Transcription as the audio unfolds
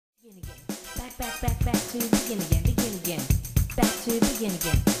back to begin again, begin again. Back to begin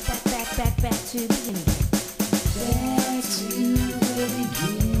again. Back to begin again. Back to the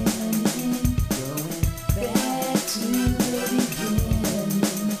beginning, going back to the beginning,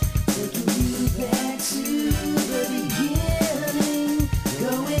 taking you back to the beginning,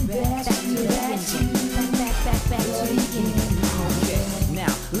 going back to the beginning. Okay,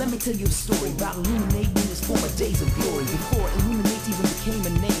 now let me tell you a story about Elumn8 in his former days of glory. Before Elumn8 even became a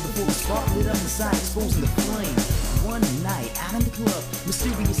name, before the spark lit up inside, exposing the flame. One night, out in the club,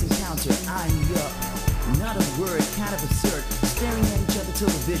 mysterious encounter, eyeing me up. Not a word, kind of absurd, staring at each other till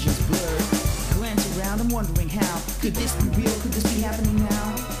the vision's blurred. Glance around, I'm wondering how could this be real, could this be happening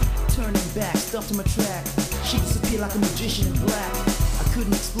now? Turning back, stuffed to my track, she disappeared like a magician in black. I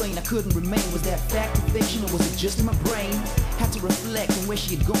couldn't explain, I couldn't remain. Was that fact or fiction, or was it just in my brain? Had to reflect on where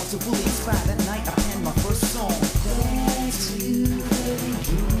she had gone, so fully inspired that night I penned my first song. Back to the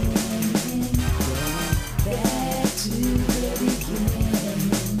beginning, back to the beginning,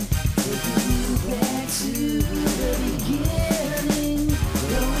 taking you back to the beginning,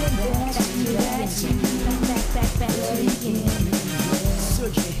 going back to the beginning.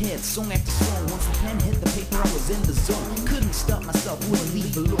 Surging ahead, song after song. Once the pen hit the paper, I was in the zone. Couldn't stop myself, wouldn't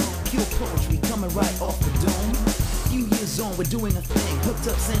leave alone. Pure poetry coming right off the dome. Few years on, we're doing a thing. Hooked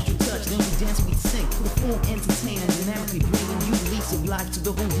up, sensual touch, then we dance, we sing. Perform, entertain, and dynamically bringing new leads of life to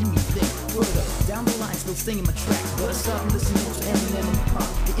the whole new thing. Further down the line, still singing my tracks. Bust up and listen to Eminem and Pop.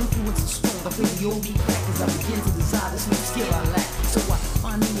 The influence is strong. I play the old beat back as I begin to desire this new skill I lack. So I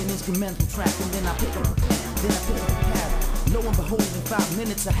find me an instrumental track, and then I pick up a pen, then I pick up a pad. Lo and behold, in 5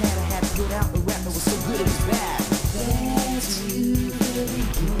 minutes I had to put out a rap that was so good it was bad. Back to the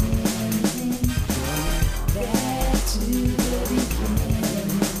beginning, back to the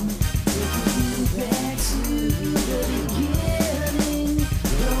beginning, taking you back to the beginning,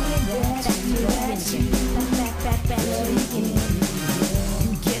 going back to the beginning.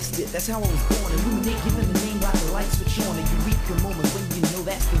 You guessed it, that's how I was born. Elumn8 given the name like a light switch on. A eureka moment when you know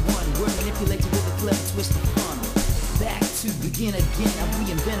that's the one. Word manipulated with a clever twist of fun. Back to begin again, I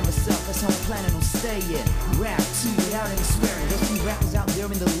reinvented myself, that's how I'm planning on staying. Rap to without any swearing, there's few rappers out there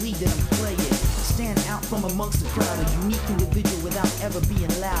in the league that I'm playing. Stand out from amongst the crowd, a unique individual without ever being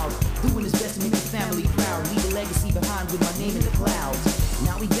loud. Doing his best to make his family proud, leave a legacy behind with my name in the clouds.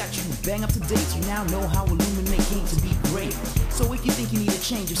 Now we got you bang up to date, you now know how Elumn8 came to be great. So if you think you need a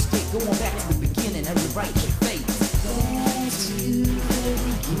change of state, go on back to the beginning and rewrite your fate. Back to the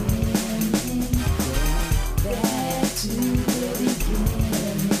beginning, back to the beginning,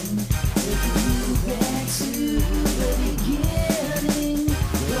 taking you back to the beginning,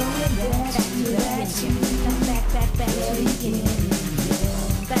 going back to the beginning.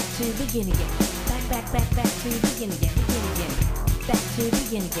 Back to begin again. Back to begin again, begin again. Back to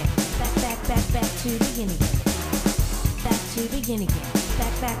begin again. Back to begin again. Back to begin again.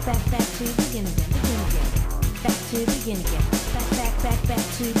 Back to begin again, begin again. Back to begin again. Back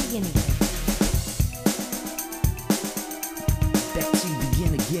to begin again. Back to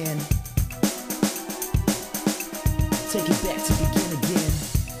begin again. Take it back to begin again.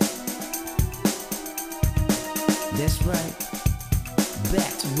 That's right.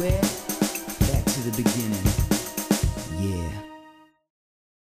 Back to where? Back to the beginning. Yeah.